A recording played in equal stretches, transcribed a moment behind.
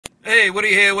Hey, what do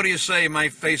you hear? What do you say, my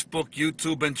Facebook,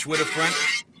 YouTube, and Twitter friend?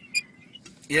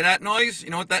 You hear that noise?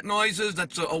 You know what that noise is?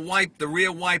 That's a wipe, the rear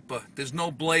wiper. There's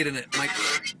no blade in it.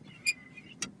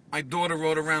 My daughter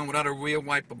rode around without a rear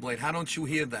wiper blade. How don't you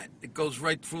hear that? It goes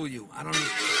right through you. I don't know.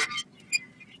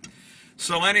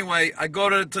 So anyway, I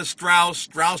go to Strauss.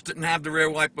 Strauss didn't have the rear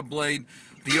wiper blade.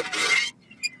 The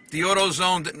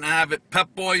AutoZone didn't have it.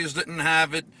 Pep Boys didn't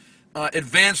have it.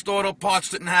 Advanced Auto Parts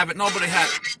didn't have it. Nobody had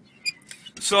it.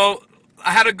 So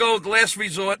I had to go, the last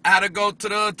resort, I had to go to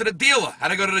the dealer. I had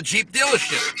to go to the Jeep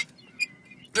dealership.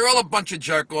 They're all a bunch of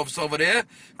jerk-offs over there.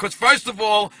 Because first of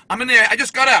all, I'm in there, I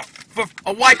just got out for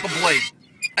a wiper blade.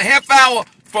 A half hour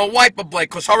for a wiper blade,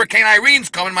 because Hurricane Irene's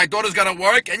coming. My daughter's got to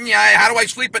work, and yeah, how do I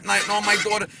sleep at night? No, my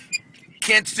daughter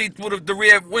can't see through the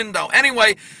rear window.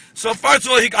 Anyway, so first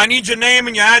of all, I need your name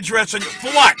and your address. And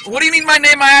for what? What do you need my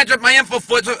name, my address, my info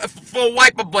for a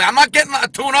wiper blade? I'm not getting a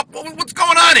tune-up. What's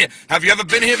going on here? Have you ever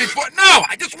been here before? No,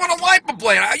 I just want a wiper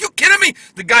blade. Are you kidding me?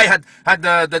 The guy had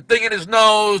the thing in his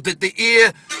nose, the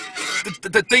ear,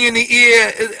 the thing in the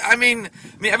ear. I mean,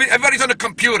 everybody's on the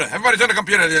computer. Everybody's on the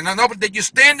computer. Nobody, you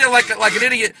stand there like an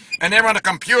idiot, and they're on the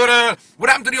computer. What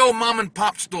happened to the old mom and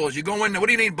pop stores? You go in there. What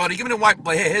do you need, buddy? Give me the wiper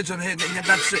blade. Hey, here's some.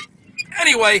 That's it.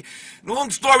 Anyway, long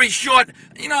story short,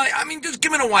 just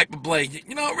give me the wiper blade.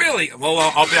 Really. Well,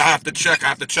 I have to check. I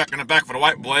have to check in the back for the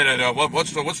wiper blade. And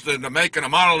what's the make and the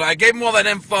model? I gave him all that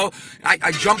info.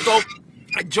 I jumped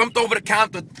over the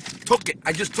counter, took it.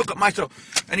 I just took it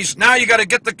myself. And he's now you got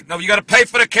to you got to pay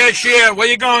for the cashier. Where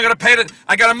you going? I got to pay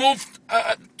I got to move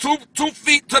 2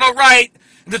 feet to the right.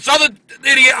 This other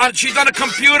idiot, she's on a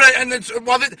computer, and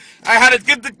I had to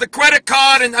give the credit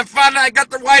card, and I found out I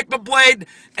got the wiper blade,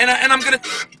 and I'm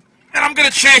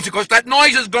gonna change it because that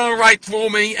noise is going right through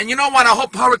me. And you know what? I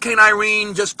hope Hurricane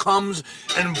Irene just comes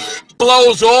and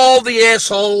blows all the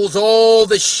assholes, all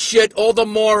the shit, all the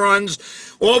morons,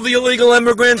 all the illegal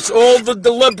immigrants, all the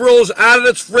liberals out of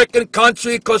this frickin'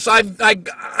 country, because I've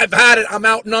had it. I'm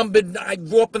outnumbered. I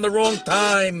grew up in the wrong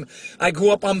time.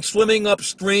 I'm swimming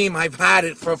upstream. I've had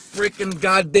it for a frickin'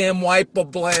 goddamn wiper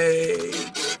blade.